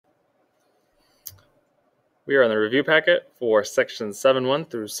We are in the review packet for sections 7.1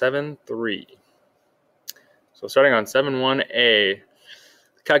 through 7.3. So starting on 7.1a,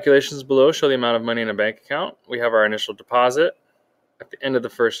 the calculations below show the amount of money in a bank account. We have our initial deposit. At the end of the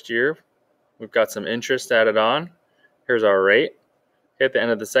first year, we've got some interest added on. Here's our rate. At the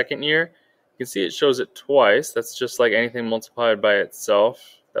end of the second year, you can see it shows it twice. That's just like anything multiplied by itself.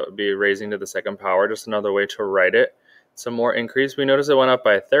 That would be raising to the second power, just another way to write it. Some more increase. We notice it went up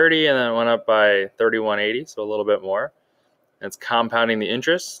by 30 and then it went up by 3180, so a little bit more. And it's compounding the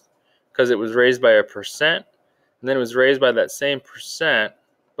interest because it was raised by 1%, and then it was raised by that same percent,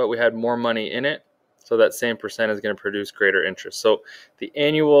 but we had more money in it, so that same percent is going to produce greater interest. So the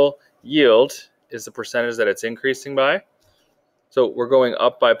annual yield is the percentage that it's increasing by. So we're going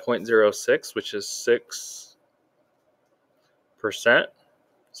up by 0.06, which is 6%.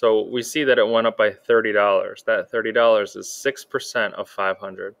 So we see that it went up by $30. That $30 is 6% of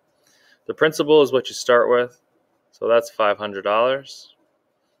 500. The principal is what you start with, so that's $500.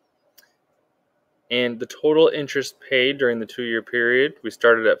 And the total interest paid during the 2-year period, we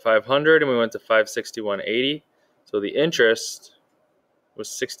started at $500 and we went to $561.80. So the interest was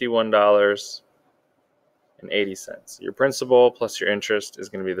 $61.80. Your principal plus your interest is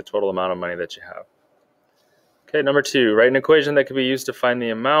going to be the total amount of money that you have. Okay, number 2, write an equation that can be used to find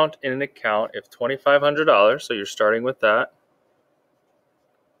the amount in an account if $2,500, so you're starting with that,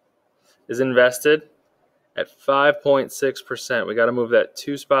 is invested at 5.6%. We got to move that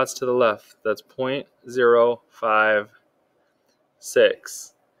 2 spots to the left. That's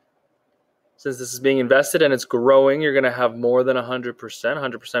 0.056. Since this is being invested and it's growing, you're going to have more than 100%.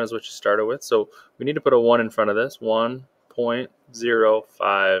 100% is what you started with. So we need to put a 1 in front of this.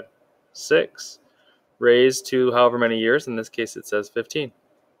 1.056 raised to however many years. In this case, it says 15.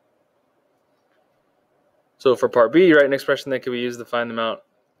 So for part B, write an expression that can be used to find the amount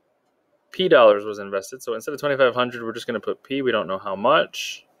P dollars was invested. So instead of 2,500, we're just going to put P. We don't know how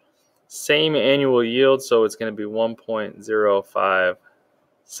much. Same annual yield, so it's going to be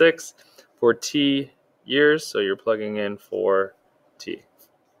 1.056 for T years. So you're plugging in for T.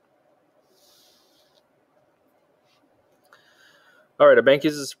 All right, a bank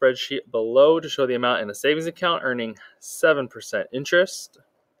uses a spreadsheet below to show the amount in a savings account earning 7% interest.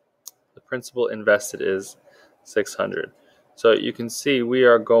 The principal invested is $600. So you can see we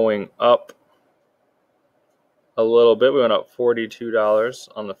are going up a little bit. We went up $42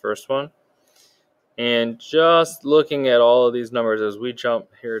 on the first one. And just looking at all of these numbers as we jump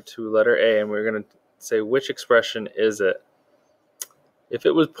here to letter A, and we're going to say which expression is it. If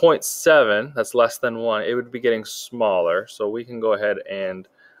it was 0.7, that's less than 1, it would be getting smaller. So we can go ahead and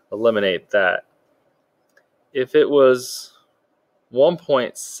eliminate that. If it was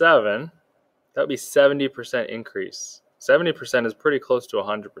 1.7, that would be 70% increase. 70% is pretty close to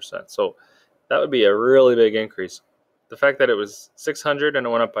 100%. So that would be a really big increase. The fact that it was $600 and it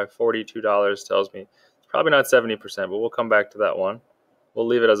went up by $42 tells me it's probably not 70%, but we'll come back to that one. We'll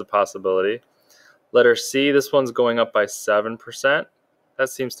leave it as a possibility. Letter C, this one's going up by 7%. That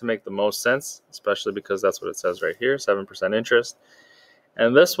seems to make the most sense, especially because that's what it says right here, 7% interest.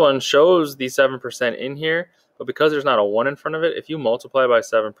 And this one shows the 7% in here, but because there's not a 1 in front of it, if you multiply by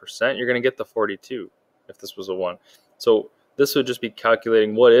 7%, you're going to get the 42 if this was a 1. So this would just be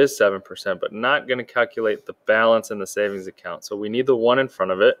calculating what is 7%, but not going to calculate the balance in the savings account. So we need the 1 in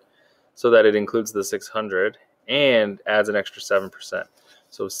front of it so that it includes the 600 and adds an extra 7%.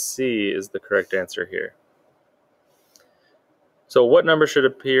 So C is the correct answer here. So what number should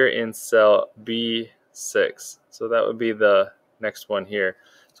appear in cell B6? So that would be the next one here.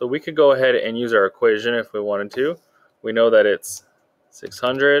 So we could go ahead and use our equation if we wanted to. We know that it's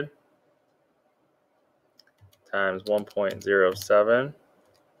 600 times 1.07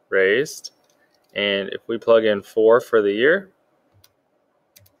 raised. And if we plug in 4 for the year,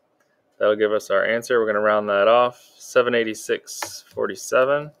 that'll give us our answer. We're going to round that off,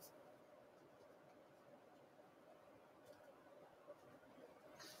 786.47.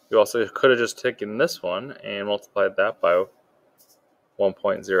 You also could have just taken this one and multiplied that by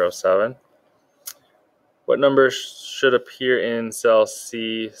 1.07. What number should appear in cell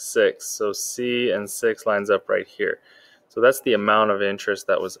C6? So C and 6 lines up right here. So that's the amount of interest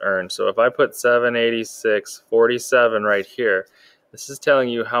that was earned. So if I put 786.47 right here, this is telling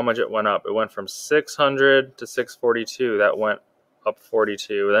you how much it went up. It went from 600 to 642. That went up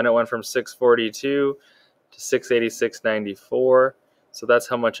 42. Then it went from 642 to 686.94. So that's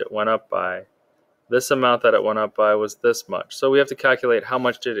how much it went up by. This amount that it went up by was this much. So we have to calculate how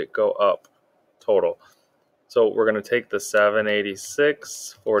much did it go up total. So we're going to take the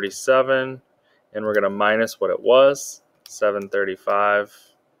 786.47 and we're going to minus what it was,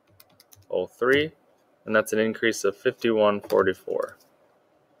 735.03. and that's an increase of $51.44.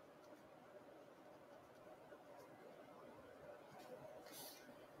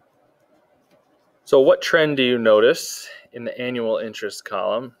 So what trend do you notice in the annual interest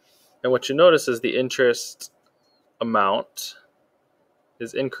column? And what you notice is the interest amount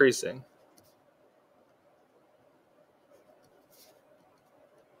is increasing.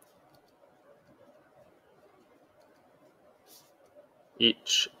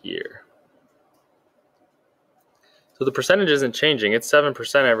 Each year. So the percentage isn't changing. It's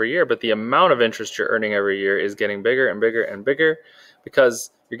 7% every year, but the amount of interest you're earning every year is getting bigger and bigger and bigger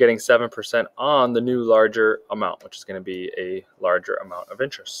because you're getting 7% on the new larger amount, which is going to be a larger amount of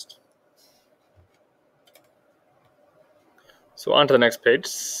interest. So on to the next page,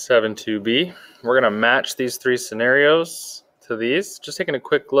 7.2b. We're going to match these three scenarios to these. Just taking a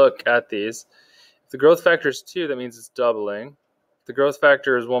quick look at these. If the growth factor is 2, that means it's doubling. If the growth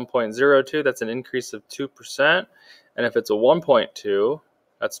factor is 1.02, that's an increase of 2%. And if it's a 1.2,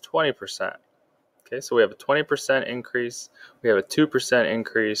 that's 20%. Okay, so we have a 20% increase, we have a 2%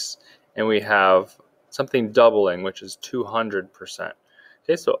 increase, and we have something doubling, which is 200%.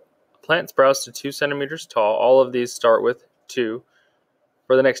 Okay, so a plant sprouts to 2 centimeters tall. All of these start with 2.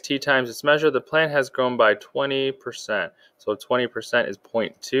 For the next t times its measure, the plant has grown by 20%. So 20% is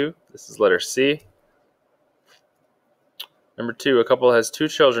 0.2. This is letter C. Number 2, a couple has 2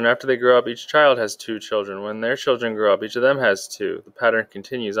 children. After they grow up, each child has 2 children. When their children grow up, each of them has 2. The pattern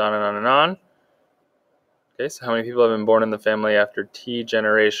continues on and on and on. Okay, so how many people have been born in the family after T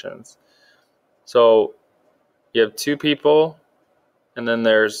generations? So you have 2 people, and then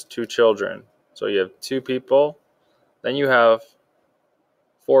there's 2 children. So you have 2 people, then you have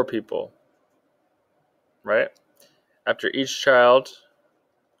 4 people, right? After each child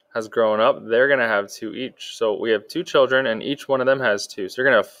has grown up, they're going to have 2 each. So we have 2 children, and each one of them has 2. So you're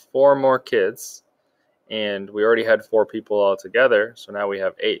going to have 4 more kids, and we already had 4 people all together, so now we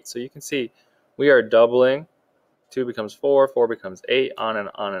have 8. So you can see we are doubling. 2 becomes 4, 4 becomes 8, on and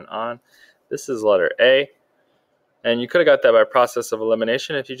on and on. This is letter A. And you could have got that by process of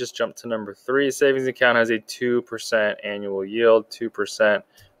elimination if you just jumped to number 3. Savings account has a 2% annual yield. 2%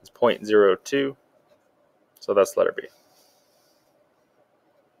 is 0.02. So that's letter B.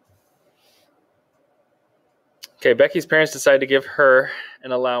 Okay, Becky's parents decide to give her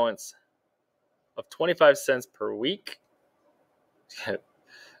an allowance of 25 cents per week.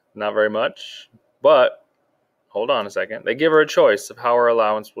 Not very much, but hold on a second. They give her a choice of how her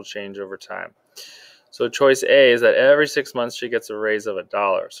allowance will change over time. So choice A is that every 6 months she gets a raise of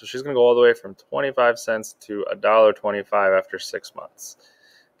 $1. So she's going to go all the way from 25 cents to $1.25 after 6 months.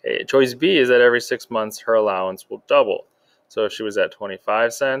 Okay, choice B is that every 6 months her allowance will double. So if she was at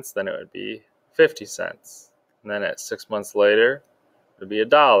 25 cents, then it would be 50 cents. And then at 6 months later, it would be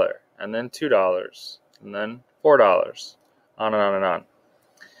 $1, and then $2, and then $4, on and on and on.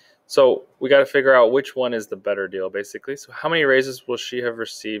 So we got to figure out which one is the better deal, basically. So how many raises will she have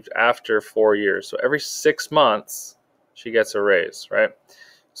received after 4 years? So every 6 months, she gets a raise, right?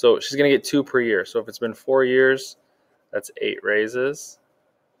 So she's going to get 2 per year. So if it's been 4 years, that's 8 raises.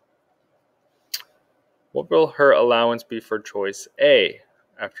 What will her allowance be for choice A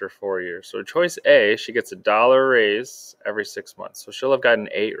after 4 years? So choice A, she gets $1 raise every 6 months. So she'll have gotten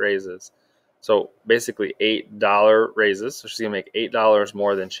 8 raises. So basically $8 raises. So she's going to make $8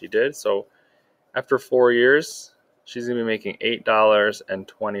 more than she did. So after 4 years, she's going to be making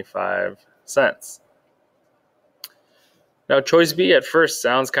 $8.25. Now, choice B at first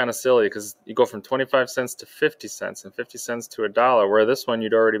sounds kind of silly because you go from 25 cents to 50 cents and 50 cents to $1, where this one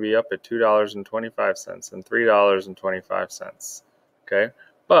you'd already be up at $2.25 and $3.25. Okay,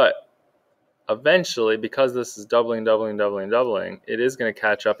 but eventually, because this is doubling, it is going to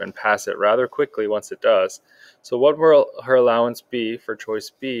catch up and pass it rather quickly once it does. So what will her allowance be for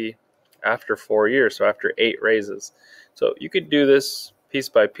choice B after 4 years, so after 8 raises? So you could do this piece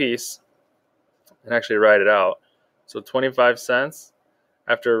by piece and actually write it out. So 25 cents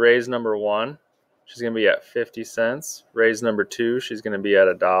after raise number 1, she's going to be at 50 cents. Raise number 2, she's going to be at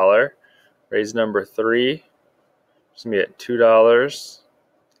 $1. Raise number 3, she's going to be at $2.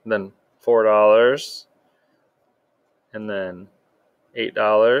 And then $4, and then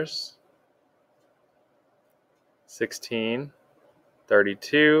 $8, 16,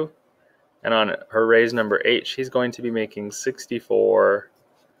 32, and on her raise number 8, she's going to be making $64.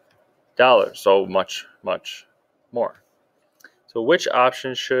 So much, much more. So which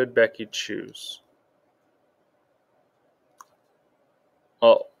option should Becky choose?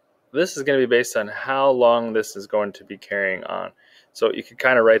 Well, this is going to be based on how long this is going to be carrying on. So you can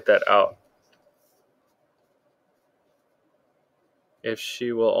kind of write that out. If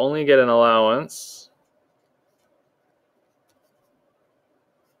she will only get an allowance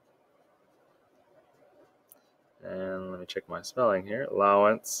And let me check my spelling here.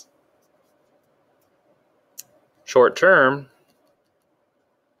 Allowance. Short term,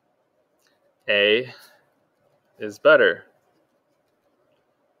 A is better.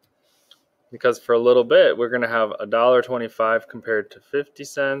 Because for a little bit, we're going to have $1.25 compared to 50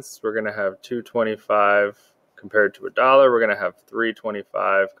 cents. We're going to have $2.25 compared to $1. We're going to have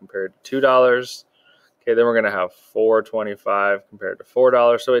 $3.25 compared to $2. Okay, then we're going to have $4.25 compared to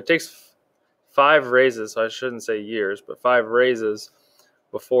 $4. So it takes 5 raises, so I shouldn't say years, but 5 raises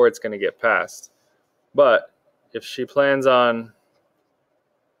before it's going to get passed. But if she plans on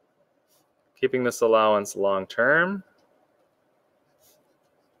keeping this allowance long term,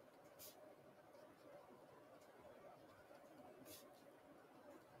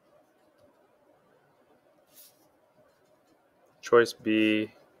 choice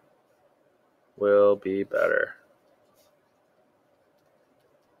B will be better.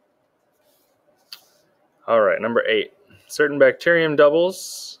 All right, number 8. Certain bacterium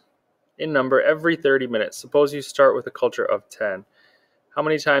doubles in number every 30 minutes. Suppose you start with a culture of 10. How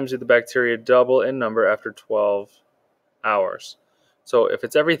many times do the bacteria double in number after 12 hours? So if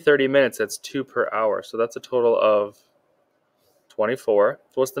it's every 30 minutes, that's 2 per hour. So that's a total of 24.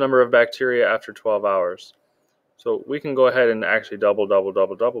 So what's the number of bacteria after 12 hours? So we can go ahead and actually double,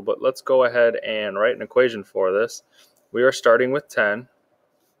 but let's go ahead and write an equation for this. We are starting with 10.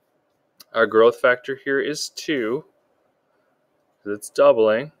 Our growth factor here is 2, because it's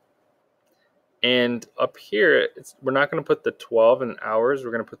doubling. And up here, we're not going to put the 12 in hours.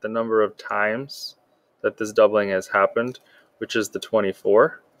 We're going to put the number of times that this doubling has happened, which is the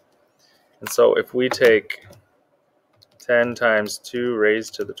 24. And so if we take 10 times 2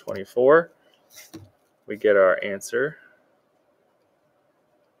 raised to the 24, we get our answer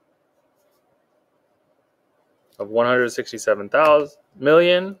of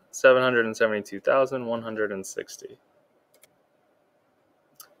 167,772,160.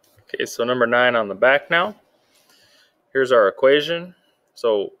 Okay, so number 9 on the back now. Here's our equation.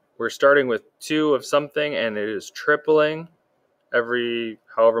 So we're starting with 2 of something, and it is tripling every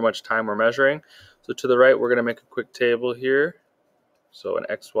however much time we're measuring. So to the right, we're going to make a quick table here. So an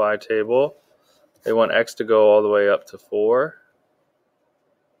XY table. They want X to go all the way up to 4.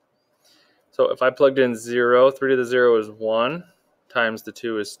 So if I plugged in 0, 3 to the 0 is 1, times the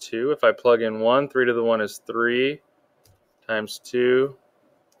 2 is 2. If I plug in 1, 3 to the 1 is 3, times 2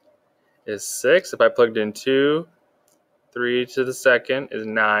 is 6. If I plugged in 2, 3 to the second is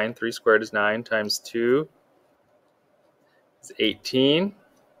 9. 3 squared is 9, times 2 is 18.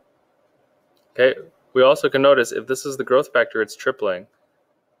 Okay, we also can notice if this is the growth factor, it's tripling.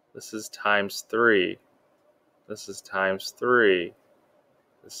 This is times 3. This is times 3.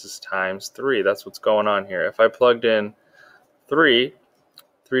 This is times 3. That's what's going on here. If I plugged in 3,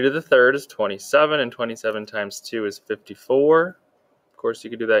 3 to the third is 27, and 27 times 2 is 54. Of course, you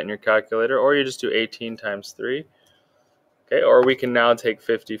could do that in your calculator, or you just do 18 times 3. Okay, or we can now take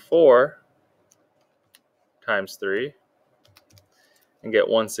 54 times 3 and get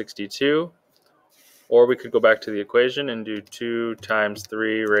 162. Or we could go back to the equation and do 2 times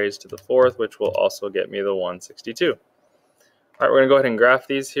 3 raised to the 4th, which will also get me the 162. All right, we're going to go ahead and graph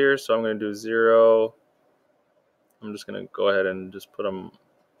these here. So I'm going to do 0. I'm just going to go ahead and just put them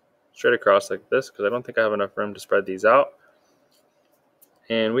straight across like this, because I don't think I have enough room to spread these out.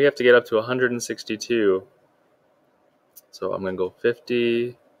 And we have to get up to 162. So I'm going to go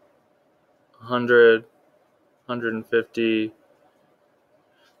 50, 100, 150,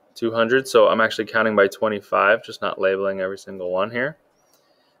 200. So I'm actually counting by 25, just not labeling every single one here.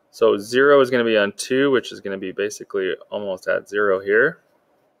 So 0 is going to be on 2, which is going to be basically almost at 0 here.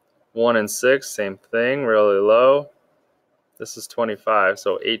 1 and 6, same thing, really low. This is 25,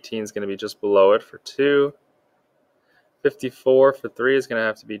 so 18 is going to be just below it for 2. 54 for 3 is going to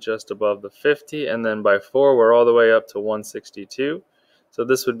have to be just above the 50, and then by 4 we're all the way up to 162. So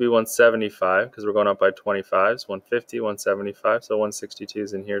this would be 175 because we're going up by 25. It's 150, 175, so 162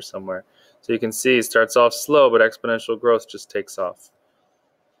 is in here somewhere. So you can see it starts off slow, but exponential growth just takes off.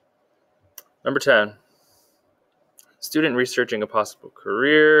 Number 10, student researching a possible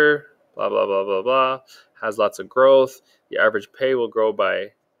career, blah, blah, blah, blah, blah, has lots of growth. The average pay will grow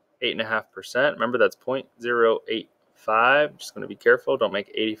by 8.5%. Remember, that's 0.085. Just going to be careful. Don't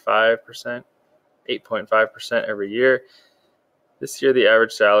make 85%, 8.5% every year. This year, the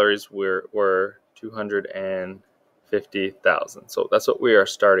average salaries were $250,000. So that's what we are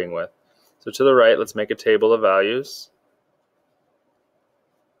starting with. So to the right, let's make a table of values.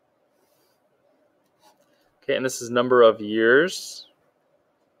 Okay, and this is number of years.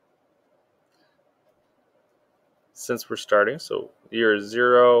 since we're starting. So year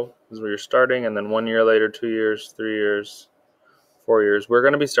 0 is where you're starting, and then 1 year later, 2 years, 3 years, 4 years. We're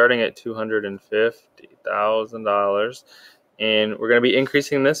going to be starting at $250,000, and we're going to be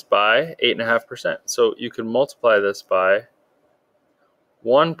increasing this by 8.5%. So you can multiply this by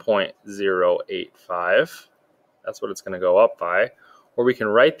 1.085. That's what it's going to go up by. Or we can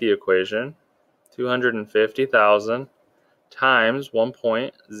write the equation 250,000 times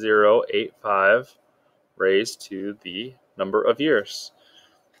 1.085 raised to the number of years.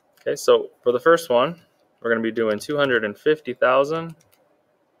 Okay, so for the first one, we're going to be doing 250,000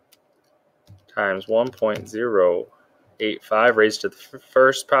 times 1.085 raised to the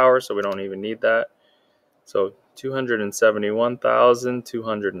first power, so we don't even need that. So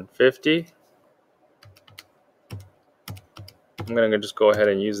 271,250. I'm going to just go ahead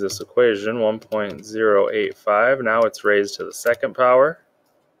and use this equation, 1.085. Now it's raised to the second power,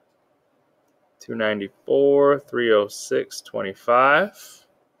 294, 306.25.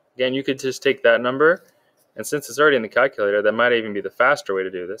 Again, you could just take that number, and since it's already in the calculator, that might even be the faster way to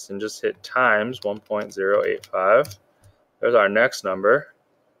do this, and just hit times 1.085. There's our next number.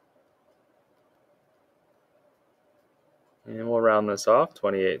 And we'll round this off,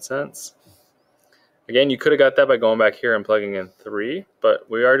 28 cents. Again, you could have got that by going back here and plugging in 3, but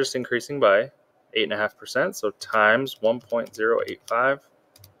we are just increasing by 8.5%, so times 1.085.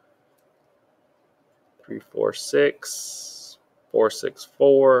 346,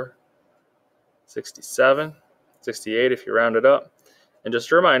 464, 67, 68 if you round it up. And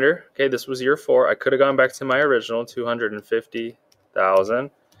just a reminder, okay, this was year 4. I could have gone back to my original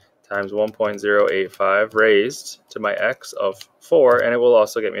 250,000 times 1.085 raised to my x of 4, and it will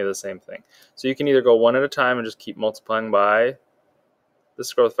also get me the same thing. So you can either go one at a time and just keep multiplying by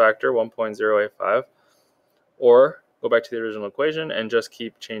this growth factor, 1.085, or go back to the original equation and just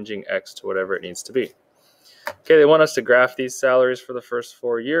keep changing x to whatever it needs to be. Okay, they want us to graph these salaries for the first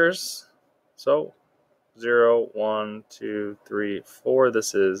 4 years. So 0, 1, 2, 3, 4.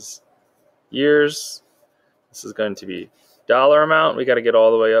 This is years. This is going to be dollar amount. We got to get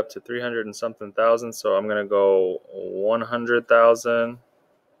all the way up to 300 and something thousand. So I'm going to go 100,000,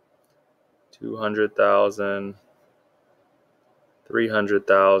 200,000,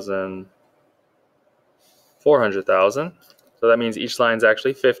 300,000, 400,000. So that means each line is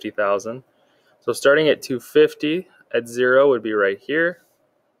actually 50,000. So starting at 250 at 0 would be right here.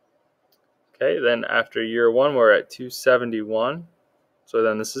 Okay, then after year 1, we're at 271. So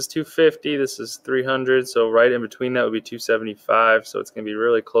then this is 250, this is 300. So right in between that would be 275. So it's going to be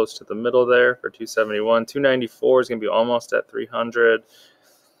really close to the middle there for 271. 294 is going to be almost at 300.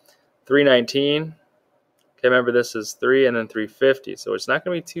 319. Okay, remember this is 3 and then 350. So it's not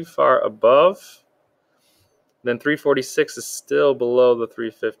going to be too far above. Then 346 is still below the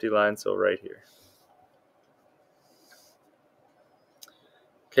 350 line, so right here.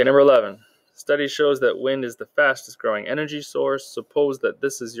 Okay, number 11. Study shows that wind is the fastest growing energy source. Suppose that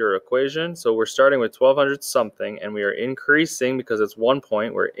this is your equation. So we're starting with 1200 something, and we are increasing, because it's 1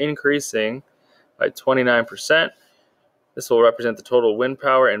 point, we're increasing by 29%. This will represent the total wind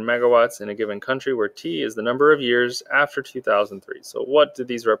power in megawatts in a given country, where T is the number of years after 2003. So what do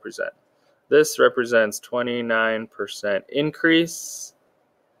these represent? This represents 29% increase,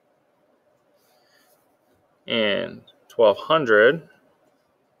 and 1200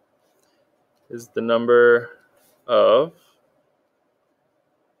 is the number of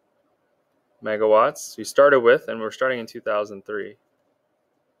megawatts we started with, and we're starting in 2003.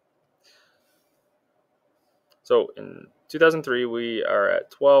 So in 2003, we are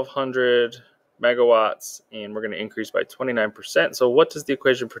at 1200 megawatts, and we're going to increase by 29%. So what does the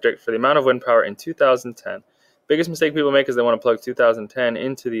equation predict for the amount of wind power in 2010? Biggest mistake people make is they want to plug 2010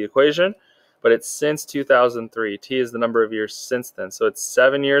 into the equation, but it's since 2003. T is the number of years since then. So it's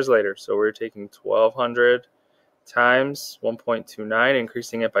 7 years later. So we're taking 1200 times 1.29,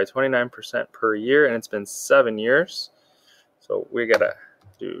 increasing it by 29% per year, and it's been 7 years. So we got to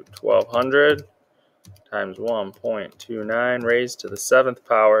do 1200 times 1.29 raised to the 7th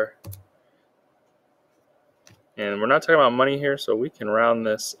power. And we're not talking about money here, so we can round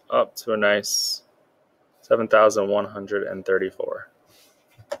this up to a nice 7,134.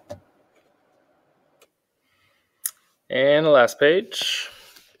 And the last page.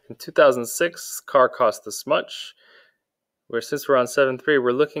 In 2006, car cost this much. Since we're on 7.3,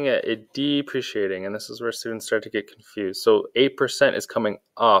 we're looking at it depreciating, and this is where students start to get confused. So 8% is coming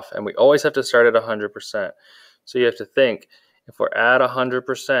off, and we always have to start at 100%. So you have to think, if we're at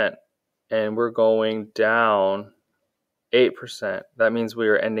 100% and we're going down 8%, that means we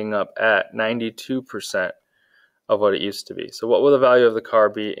are ending up at 92% of what it used to be. So what will the value of the car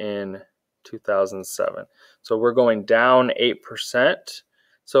be in 2007. So we're going down 8%.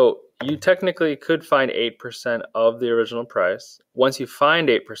 So you technically could find 8% of the original price. Once you find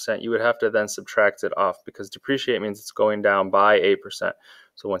 8%, you would have to then subtract it off because depreciate means it's going down by 8%.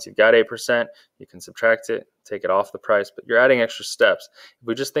 So once you've got 8%, you can subtract it, take it off the price, but you're adding extra steps. If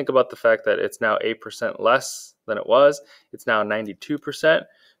we just think about the fact that it's now 8% less than it was, it's now 92%.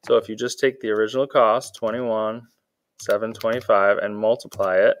 So if you just take the original cost, 21,725, and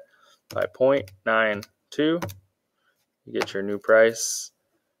multiply it by 0.92, you get your new price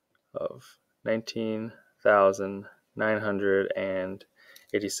of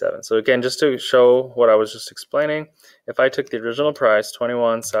 19,987. So again, just to show what I was just explaining, if I took the original price,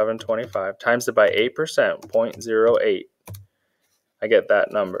 21,725, times it by 8%, 0.08, I get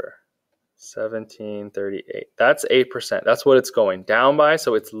that number, 1738. That's 8%. That's what it's going down by.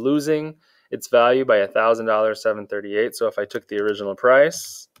 So it's losing its value by $1,000, 738. So if I took the original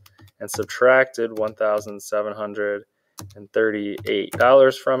price and subtracted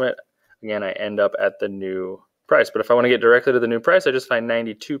 $1,738 from it, again, I end up at the new price. But if I want to get directly to the new price, I just find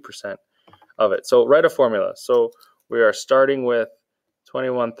 92% of it. So write a formula. So we are starting with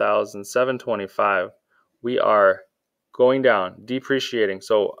 21,725. We are going down, depreciating.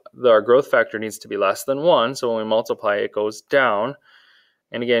 So our growth factor needs to be less than 1. So when we multiply, it goes down.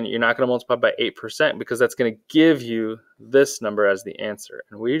 And again, you're not going to multiply by 8% because that's going to give you this number as the answer.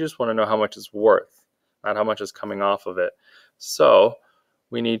 And we just want to know how much it's worth, not how much is coming off of it. So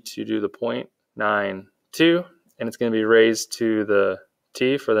we need to do the 0.92, and it's going to be raised to the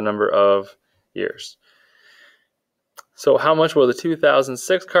t for the number of years. So how much will the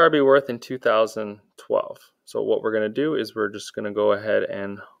 2006 car be worth in 2012? So what we're going to do is we're just going to go ahead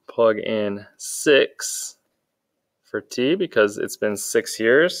and plug in 6 for t because it's been 6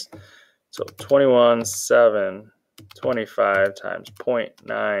 years. So 21,725 times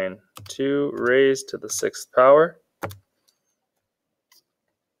 0.92 raised to the 6th power,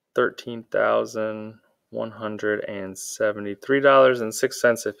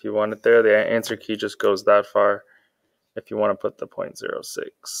 $13,173.06 if you want it there. The answer key just goes that far. If you want to put the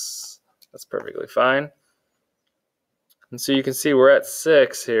 0.06, that's perfectly fine. And so you can see we're at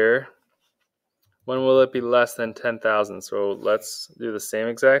 6 here. When will it be less than 10,000? So let's do the same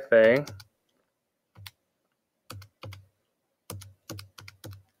exact thing.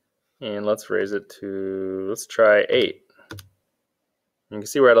 And let's raise it to, let's try 8. You can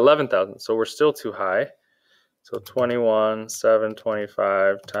see we're at 11,000, so we're still too high. So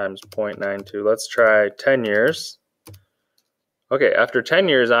 21,725 times 0.92. Let's try 10 years. Okay, after 10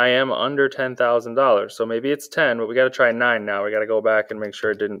 years, I am under $10,000. So maybe it's 10, but we got to try 9 now. We got to go back and make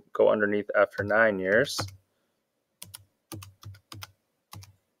sure it didn't go underneath after 9 years.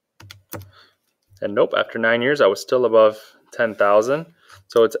 And nope, after 9 years, I was still above 10,000.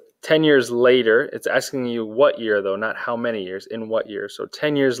 So it's 10 years later. It's asking you what year, though, not how many years, in what year. So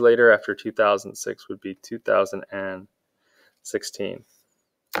 10 years later after 2006 would be 2016.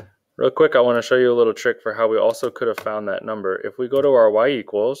 Real quick, I want to show you a little trick for how we also could have found that number. If we go to our y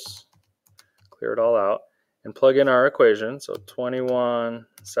equals, clear it all out, and plug in our equation, so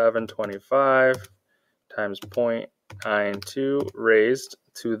 21,725 times 0.92 raised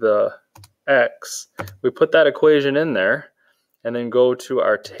to the x, we put that equation in there, and then go to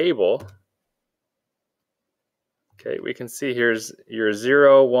our table. Okay, we can see here's your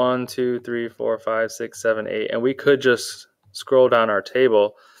 0, 1, 2, 3, 4, 5, 6, 7, 8, and we could just scroll down our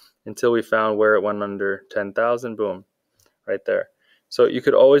table until we found where it went under 10,000. Boom, right there. So you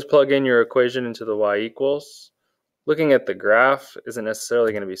could always plug in your equation into the y equals. Looking at the graph isn't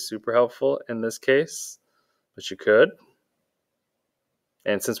necessarily going to be super helpful in this case, but you could.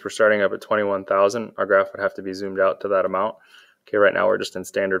 And since we're starting up at 21,000, our graph would have to be zoomed out to that amount. Okay, right now we're just in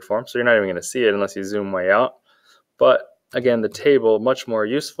standard form, so you're not even going to see it unless you zoom way out. But again, the table, much more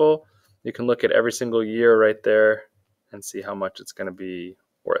useful. You can look at every single year right there and see how much it's going to be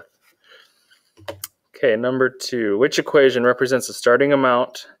worth. Okay, number 2. Which equation represents the starting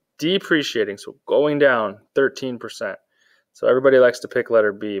amount depreciating, so going down 13%? So everybody likes to pick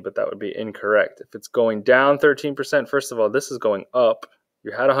letter B, but that would be incorrect. If it's going down 13%, first of all, this is going up.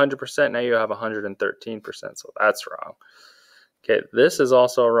 You had 100%, now you have 113%, so that's wrong. Okay, this is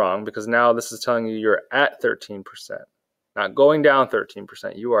also wrong because now this is telling you you're at 13%, not going down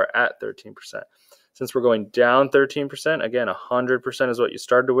 13%. You are at 13%. Since we're going down 13%, again, 100% is what you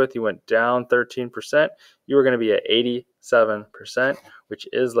started with. You went down 13%. You were going to be at 87%, which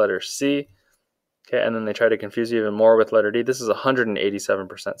is letter C. Okay, and then they try to confuse you even more with letter D. This is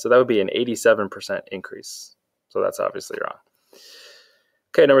 187%. So that would be an 87% increase. So that's obviously wrong.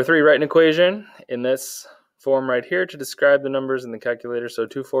 Okay, number 3, write an equation in this form right here to describe the numbers in the calculator. So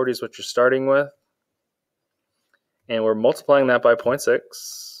 240 is what you're starting with. And we're multiplying that by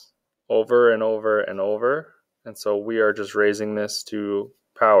 0.6 over and over and over. And so we are just raising this to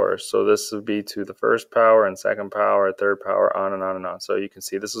powers. So this would be to the first power and second power, third power, on and on and on. So you can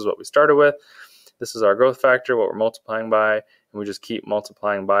see this is what we started with. This is our growth factor, what we're multiplying by, and we just keep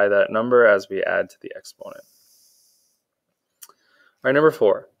multiplying by that number as we add to the exponent. All right, number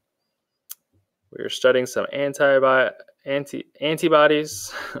 4. We are studying some antibodies.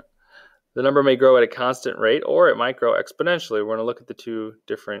 The number may grow at a constant rate, or it might grow exponentially. We're going to look at the two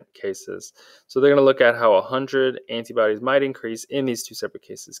different cases. So they're going to look at how 100 antibodies might increase in these two separate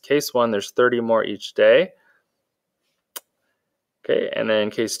cases. Case 1, there's 30 more each day. Okay, and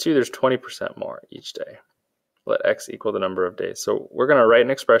then case 2, there's 20% more each day. Let x equal the number of days. So we're going to write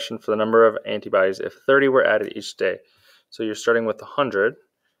an expression for the number of antibodies if 30 were added each day. So you're starting with 100,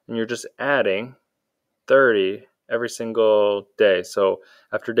 and you're just adding 30 every single day. So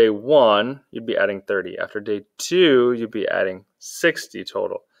after day 1, you'd be adding 30. After day 2, you'd be adding 60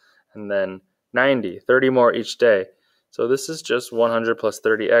 total. And then 90, 30 more each day. So this is just 100 plus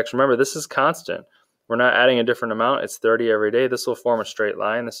 30x. Remember, this is constant. We're not adding a different amount. It's 30 every day. This will form a straight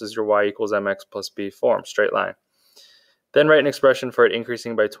line. This is your y equals mx plus b form, straight line. Then write an expression for it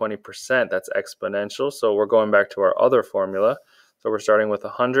increasing by 20%. That's exponential. So we're going back to our other formula. So we're starting with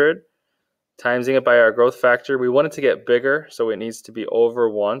 100. Timesing it by our growth factor. We want it to get bigger, so it needs to be over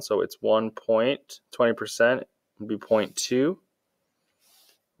 1. So it's 1 point, 20% would be 0.2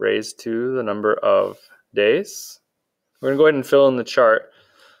 raised to the number of days. We're going to go ahead and fill in the chart.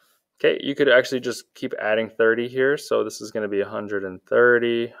 Okay, you could actually just keep adding 30 here. So this is going to be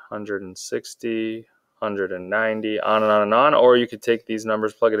 130, 160, 190, on and on and on. Or you could take these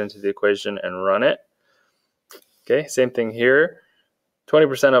numbers, plug it into the equation, and run it. Okay, same thing here.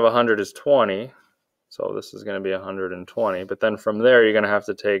 20% of 100 is 20, so this is going to be 120. But then from there, you're going to have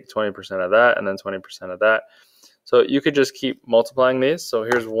to take 20% of that and then 20% of that. So you could just keep multiplying these. So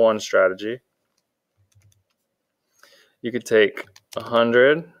here's one strategy. You could take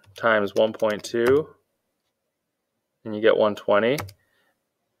 100 times 1.2, and you get 120.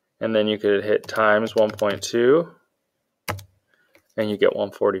 And then you could hit times 1.2, and you get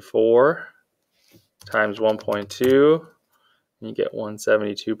 144, times 1.2, and you get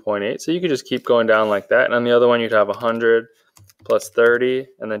 172.8. So you could just keep going down like that. And on the other one, you'd have 100 plus 30,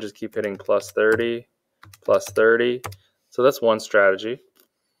 and then just keep hitting plus 30, plus 30. So that's one strategy.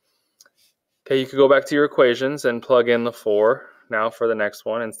 Okay, you could go back to your equations and plug in the 4 now for the next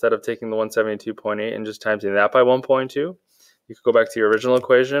one. Instead of taking the 172.8 and just timesing that by 1.2, you could go back to your original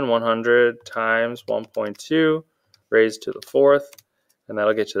equation, 100 times 1.2 raised to the 4th, and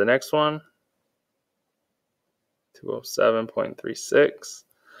that'll get you the next one. 207.36.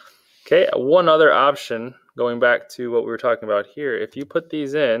 Okay, one other option, going back to what we were talking about here, if you put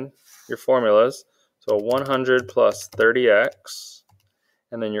these in your formulas, so 100 plus 30x,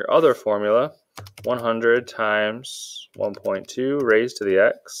 and then your other formula, 100 times 1.2 raised to the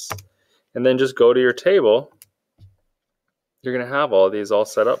x, and then just go to your table, you're going to have all these all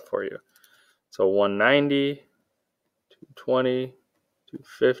set up for you. So 190, 220,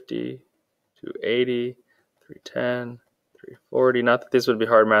 250, 280, 310, 340. Not that these would be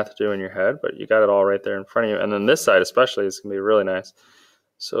hard math to do in your head, but you got it all right there in front of you. And then this side especially is going to be really nice.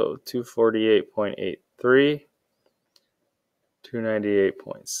 So 248.83,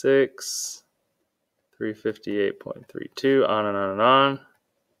 298.6, 358.32, on and on and on.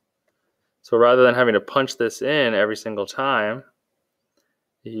 So rather than having to punch this in every single time,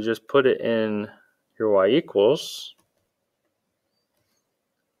 you just put it in your y equals.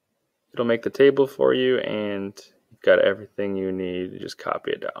 It'll make the table for you, and you've got everything you need. You just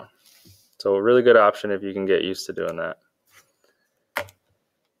copy it down. So a really good option if you can get used to doing that.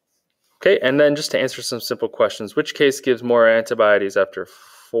 Okay, and then just to answer some simple questions, which case gives more antibodies after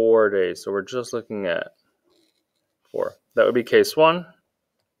 4 days? So we're just looking at 4. That would be case 1,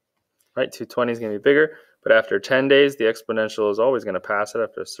 right? 220 is going to be bigger, but after 10 days, the exponential is always going to pass it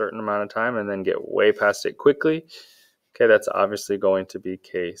after a certain amount of time and then get way past it quickly. Okay, that's obviously going to be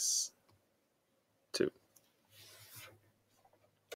case 2.